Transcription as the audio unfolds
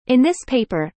In this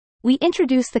paper, we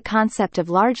introduce the concept of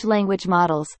large language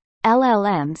models,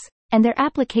 LLMs, and their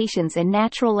applications in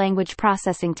natural language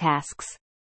processing tasks.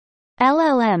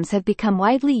 LLMs have become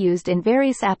widely used in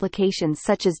various applications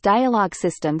such as dialogue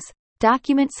systems,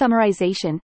 document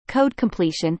summarization, code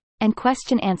completion, and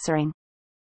question answering.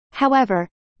 However,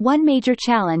 one major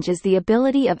challenge is the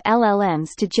ability of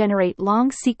LLMs to generate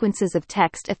long sequences of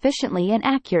text efficiently and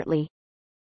accurately.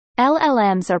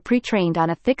 LLMs are pre-trained on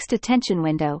a fixed attention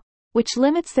window, which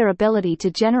limits their ability to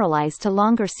generalize to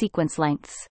longer sequence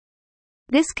lengths.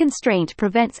 This constraint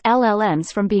prevents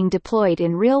LLMs from being deployed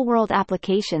in real-world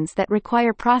applications that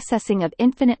require processing of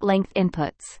infinite-length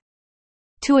inputs.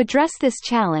 To address this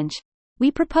challenge,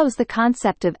 we propose the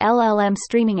concept of LLM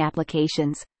streaming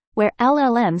applications, where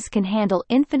LLMs can handle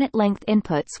infinite-length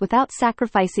inputs without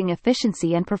sacrificing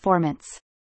efficiency and performance.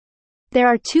 There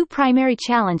are two primary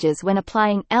challenges when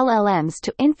applying LLMs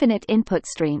to infinite input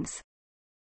streams.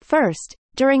 First,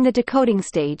 during the decoding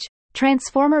stage,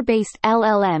 transformer-based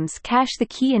LLMs cache the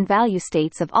key and value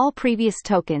states of all previous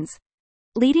tokens,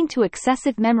 leading to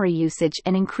excessive memory usage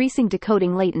and increasing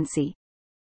decoding latency.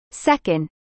 Second,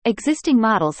 existing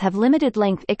models have limited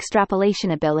length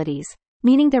extrapolation abilities,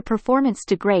 meaning their performance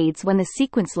degrades when the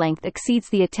sequence length exceeds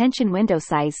the attention window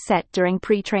size set during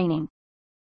pre-training.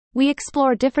 We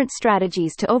explore different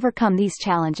strategies to overcome these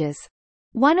challenges.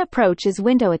 One approach is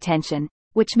window attention,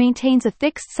 which maintains a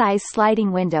fixed-size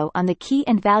sliding window on the key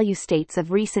and value states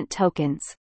of recent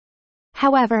tokens.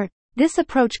 However, this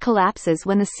approach collapses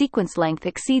when the sequence length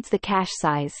exceeds the cache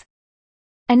size.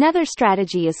 Another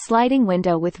strategy is sliding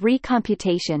window with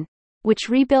recomputation, which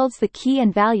rebuilds the key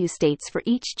and value states for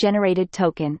each generated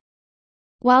token.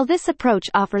 While this approach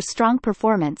offers strong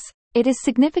performance, it is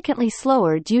significantly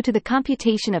slower due to the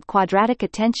computation of quadratic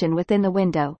attention within the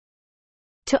window.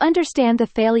 To understand the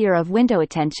failure of window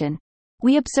attention,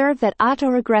 we observe that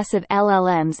autoregressive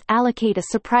LLMs allocate a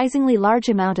surprisingly large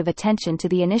amount of attention to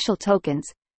the initial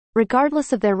tokens,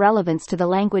 regardless of their relevance to the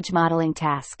language modeling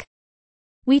task.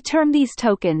 We term these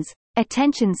tokens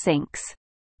attention sinks.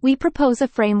 We propose a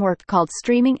framework called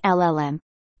Streaming LLM,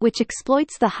 which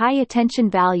exploits the high attention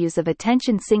values of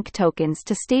attention sink tokens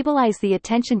to stabilize the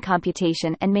attention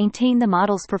computation and maintain the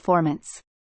model's performance.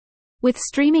 With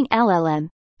Streaming LLM,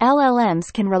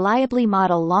 LLMs can reliably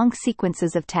model long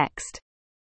sequences of text.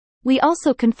 We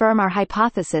also confirm our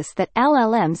hypothesis that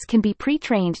LLMs can be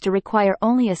pre-trained to require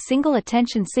only a single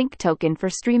attention sink token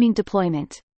for streaming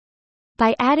deployment.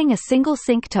 By adding a single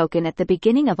sink token at the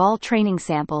beginning of all training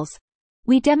samples,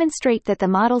 we demonstrate that the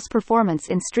model's performance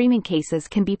in streaming cases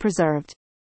can be preserved.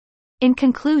 In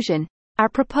conclusion, our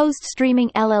proposed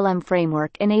Streaming LLM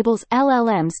framework enables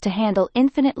LLMs to handle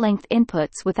infinite-length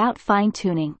inputs without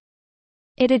fine-tuning.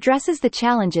 It addresses the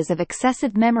challenges of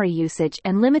excessive memory usage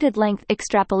and limited-length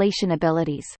extrapolation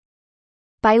abilities.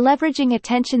 By leveraging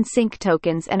attention sink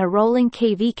tokens and a rolling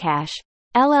KV cache,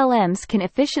 LLMs can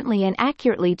efficiently and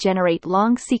accurately generate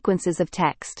long sequences of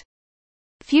text.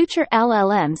 Future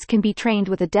LLMs can be trained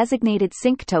with a designated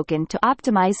sink token to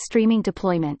optimize streaming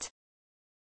deployment.